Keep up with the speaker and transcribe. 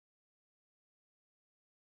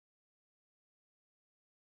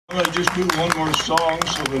I'm going to just do one more song,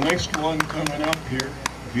 so the next one coming up here,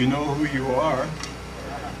 if you know who you are,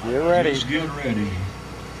 get ready. Just get ready.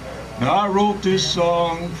 Now, I wrote this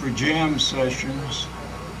song for jam sessions,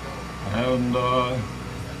 and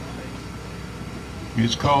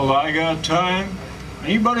it's called I Got Time.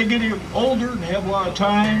 Anybody getting older and have a lot of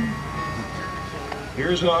time?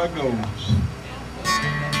 Here's how it goes.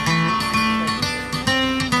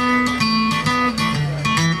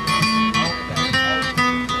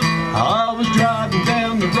 I was driving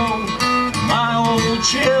down the road in my old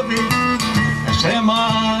Chevy, and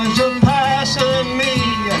semis are passing me.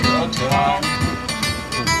 I got time.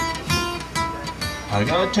 I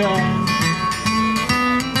got time.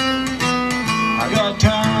 I got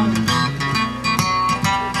time.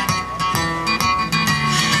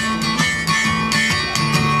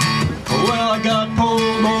 Well, I got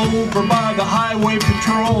pulled over by the highway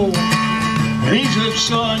patrol. And he said,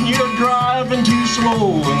 son, you're driving too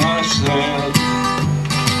slow. And I said,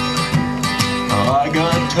 I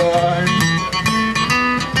got time.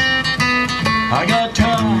 I got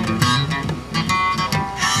time.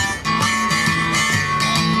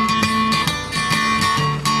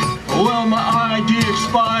 Well, my ID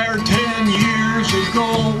expired 10 years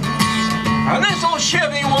ago, and this old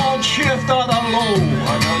Chevy won't shift out of low.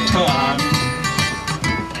 I got time.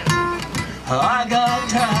 I got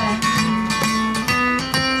time.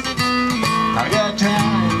 I got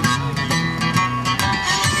time.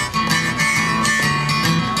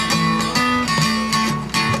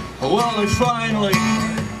 Well, they finally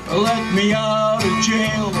let me out of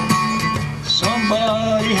jail.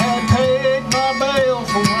 Somebody had paid my bail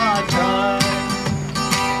for my time.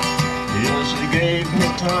 Yes, they gave me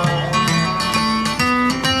time.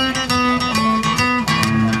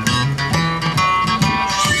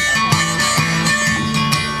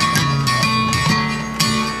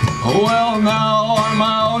 Well, now I'm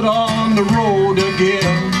out on the road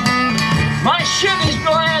again. My Chevy's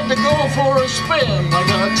glad to go for a spin. I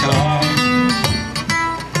got time.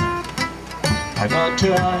 I got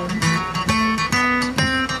time.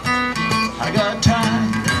 I got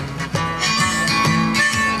time.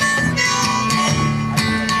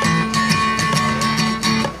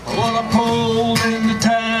 Well, I pulled into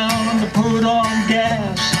town to put on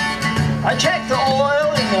gas. I checked the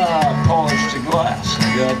oil and I polished the glass. I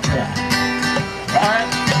got time. Right?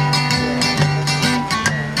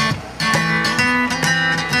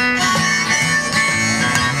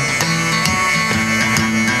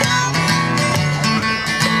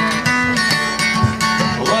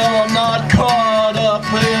 Well, I'm not caught up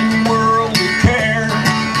in worldly care.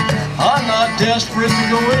 I'm not desperate to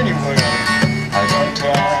go anywhere. I got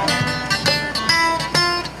time.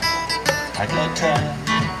 I got time.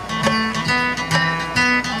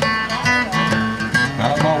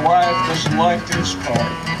 Now my wife doesn't like this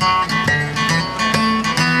part.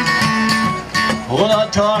 Well, I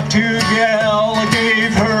talked to a gal, I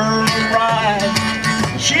gave her a ride.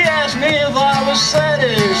 She asked me if I was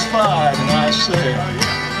satisfied, and I said,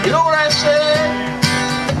 you know what I said?